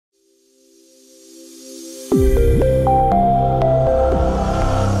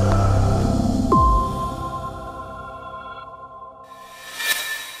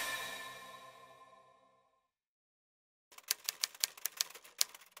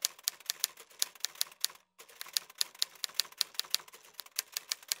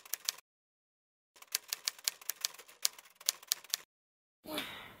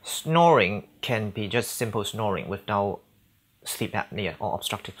snoring can be just simple snoring without sleep apnea or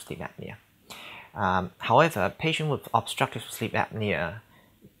obstructive sleep apnea. However, patients with obstructive sleep apnea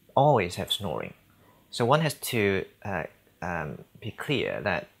always have snoring. So one has to be clear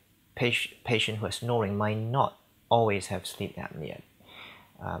that patient who are snoring might not always have sleep apnea.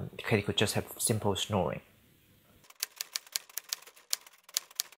 They could just have simple snoring.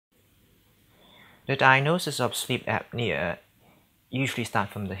 The diagnosis of sleep apnea usually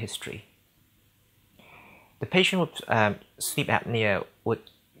starts from the history. The patient with sleep apnea would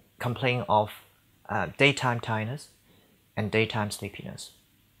complain of daytime tiredness and daytime sleepiness.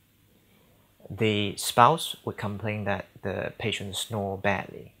 The spouse would complain that the patient snores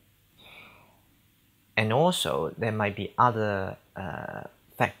badly. And also, there might be other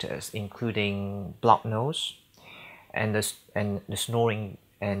factors, including blocked nose, and the snoring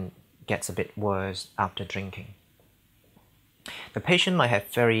gets a bit worse after drinking. The patient might have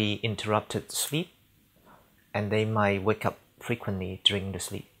very interrupted sleep, and they might wake up frequently during the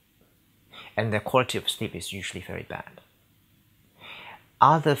sleep, and their quality of sleep is usually very bad.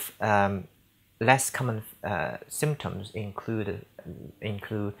 Other less common symptoms include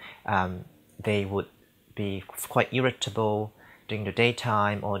they would be quite irritable during the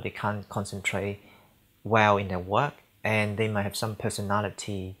daytime, or they can't concentrate well in their work, and they might have some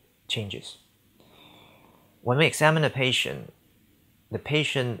personality changes. When we examine the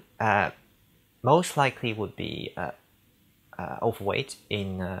patient most likely would be overweight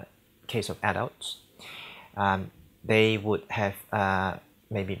in case of adults. They would have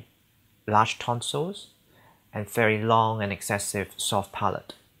maybe large tonsils and very long and excessive soft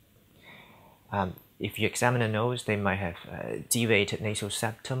palate. If you examine the nose, they might have deviated nasal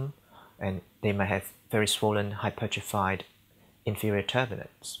septum, and they might have very swollen, hypertrophied inferior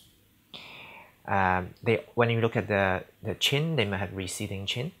turbinates. When you look at the chin, they might have receding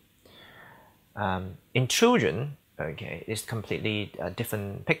chin. In children, it's completely a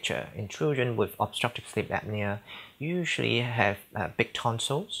different picture. In children with obstructive sleep apnea, usually have big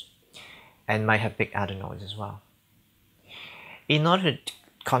tonsils and might have big adenoids as well. In order to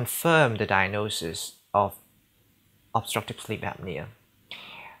confirm the diagnosis of obstructive sleep apnea,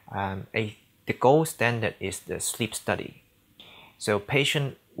 the gold standard is the sleep study. So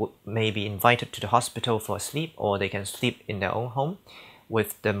patient may be invited to the hospital for sleep, or they can sleep in their own home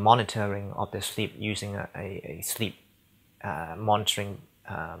with the monitoring of the sleep using a sleep monitoring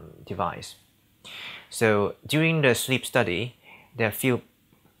device. So during the sleep study, there are a few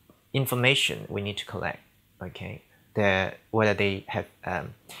information we need to collect. Whether they have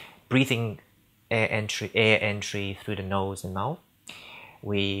breathing air entry through the nose and mouth.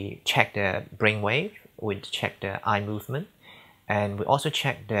 We check their brain wave, we check their eye movement, and we also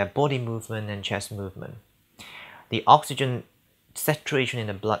check their body movement and chest movement. The oxygen saturation in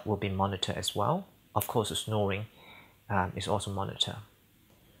the blood will be monitored as well. Of course, the snoring is also monitored.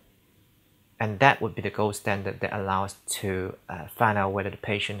 And that would be the gold standard that allows us to find out whether the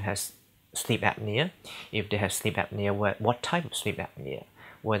patient has sleep apnea. If they have sleep apnea, what type of sleep apnea?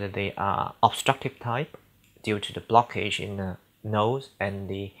 Whether they are obstructive type due to the blockage in the nose and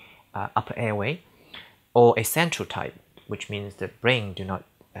the upper airway, or a central type, which means the brain do not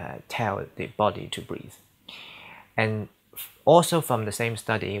tell the body to breathe. And also from the same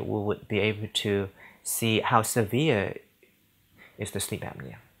study, we would be able to see how severe is the sleep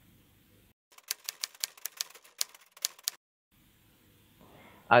apnea.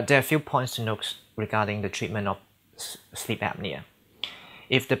 There are a few points to note regarding the treatment of sleep apnea.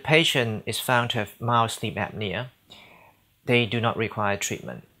 If the patient is found to have mild sleep apnea, they do not require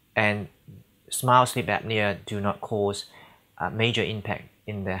treatment, and mild sleep apnea do not cause a major impact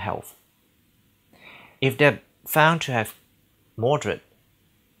in their health. If they're found to have moderate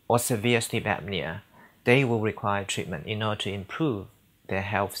or severe sleep apnea, they will require treatment in order to improve their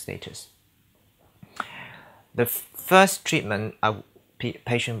health status. The first treatment a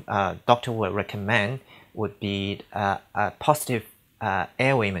doctor will recommend would be a positive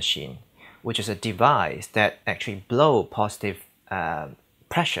airway machine, which is a device that actually blows positive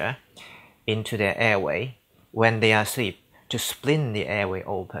pressure into their airway when they are asleep, to split the airway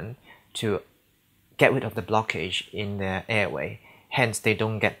open to get rid of the blockage in their airway. Hence, they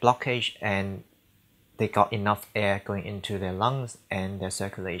don't get blockage and they got enough air going into their lungs and their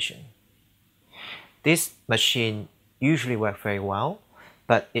circulation. This machine usually works very well,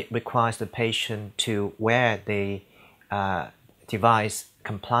 but it requires the patient to wear the device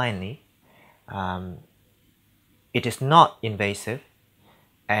compliantly. It is not invasive,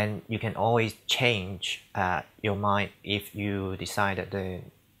 and you can always change your mind if you decide that the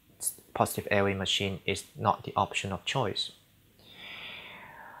positive airway machine is not the option of choice.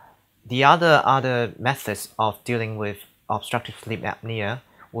 The other methods of dealing with obstructive sleep apnea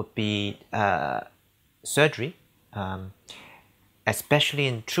would be surgery, especially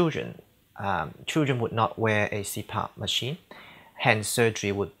in children. Children would not wear a CPAP machine, hence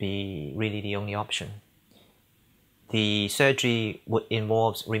surgery would be really the only option. The surgery would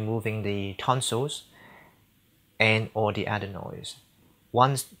involve removing the tonsils and or the adenoids.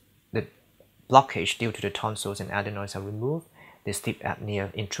 Once the blockage due to the tonsils and adenoids are removed, the sleep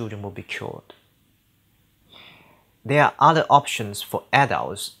apnea in children will be cured. There are other options for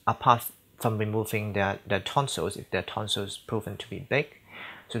adults apart from removing their tonsils if their tonsils proven to be big.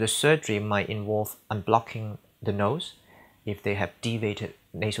 So the surgery might involve unblocking the nose if they have deviated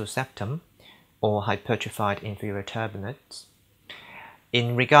nasal septum or hypertrophied inferior turbinates.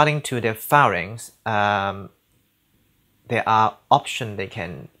 In regarding to their pharynx, there are options they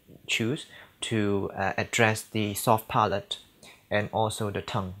can choose to address the soft palate and also the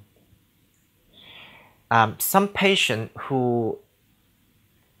tongue. Some patients who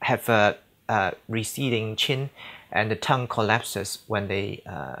have a receding chin and the tongue collapses when they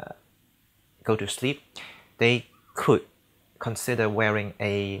go to sleep, they could consider wearing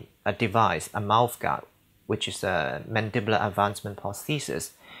a device, a mouth guard, which is a mandibular advancement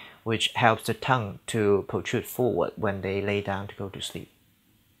prosthesis, which helps the tongue to protrude forward when they lay down to go to sleep.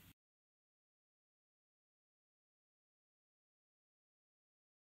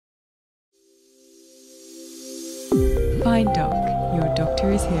 FindDoc, your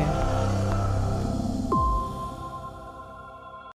doctor is here.